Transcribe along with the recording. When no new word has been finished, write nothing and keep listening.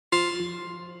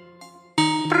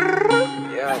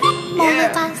Yeah.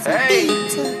 Hey.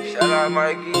 Shout out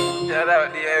Mikey. Shout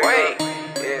out Diego. Wait.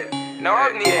 Yeah. No,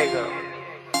 I'm Diego.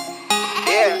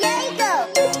 Yeah.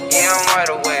 Yeah, I'm right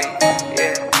away.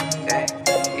 Yeah.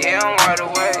 Yeah, I'm right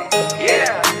away.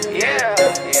 Yeah. Yeah.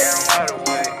 Yeah, I'm right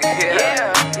away.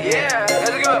 Yeah. Yeah.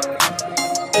 Let's go.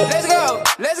 Let's go.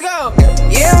 Let's go.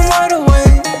 Yeah, I'm right away.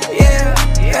 Yeah.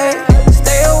 Yeah.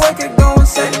 Stay awake and go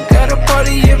insane. Got a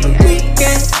party every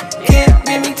weekend. Can't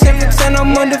beat me 10%,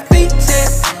 I'm undefeated.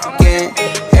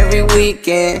 Every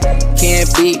weekend, can't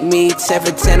beat me 10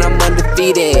 for 10, I'm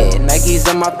undefeated. Nikes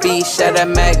on my feet, shout out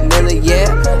Mac Miller, yeah.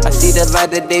 I see the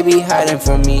light that they be hiding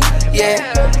from me,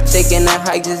 yeah. Taking a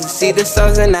hike just to see the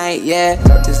stars at night, yeah.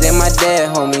 Cause they're my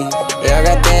dead homie, yeah, I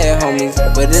got dead homies.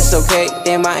 But it's okay,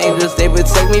 they're my angels, they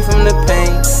protect me from the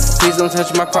pain. Please don't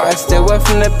touch my car, I still wet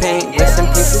from the paint. Rest in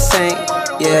peace, the saint,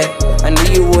 yeah. I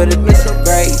knew you would've been so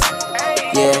great,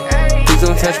 yeah. Please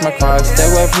don't touch my car, I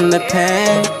still wet from the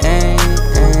pain.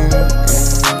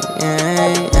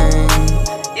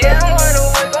 Yeah, I'm wide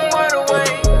awake, I'm wide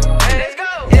awake. Hey, let's go.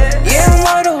 Yeah, I'm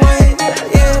wide awake.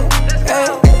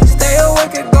 Yeah, stay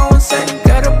awake and go insane.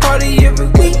 Got a party every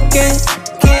weekend.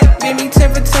 Can't beat me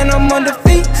 10 for 10, I'm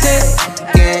undefeated.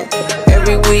 Yeah,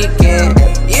 every weekend.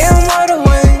 Yeah, I'm wide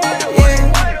awake. Yeah,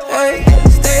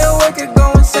 stay awake and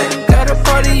go insane. Got a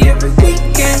party every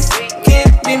weekend.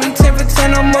 Can't beat me 10 for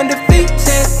 10, I'm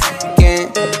undefeated. Yeah,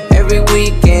 every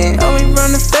weekend. Oh, we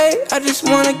run the state. I just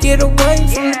wanna get away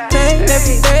from the pain.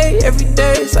 Every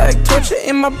day, it's like torture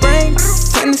in my brain.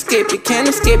 Can't escape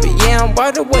it, yeah, I'm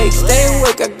wide awake. Stay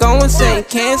awake, I go insane,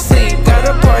 can't sleep. Got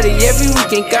a party every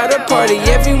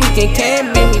weekend,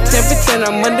 can't beat me 10 for 10,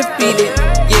 I'm undefeated.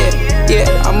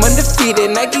 Yeah, I'm undefeated,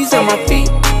 Nikes on my feet,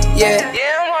 yeah.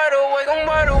 Yeah, I'm wide awake, I'm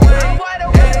wide awake.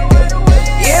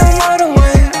 Yeah, I'm wide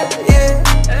awake, yeah.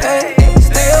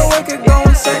 Stay awake and go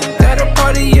insane. Got a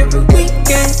party every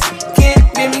weekend. Can't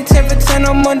beat me 10 for 10,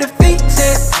 I'm undefeated.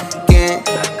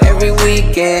 Every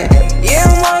weekend, yeah,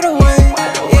 I'm wide awake.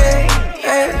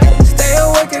 Yeah, stay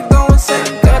awake and go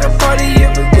insane. Got a party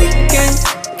every weekend.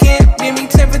 Can't beat me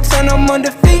 10 for 10, I'm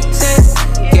undefeated.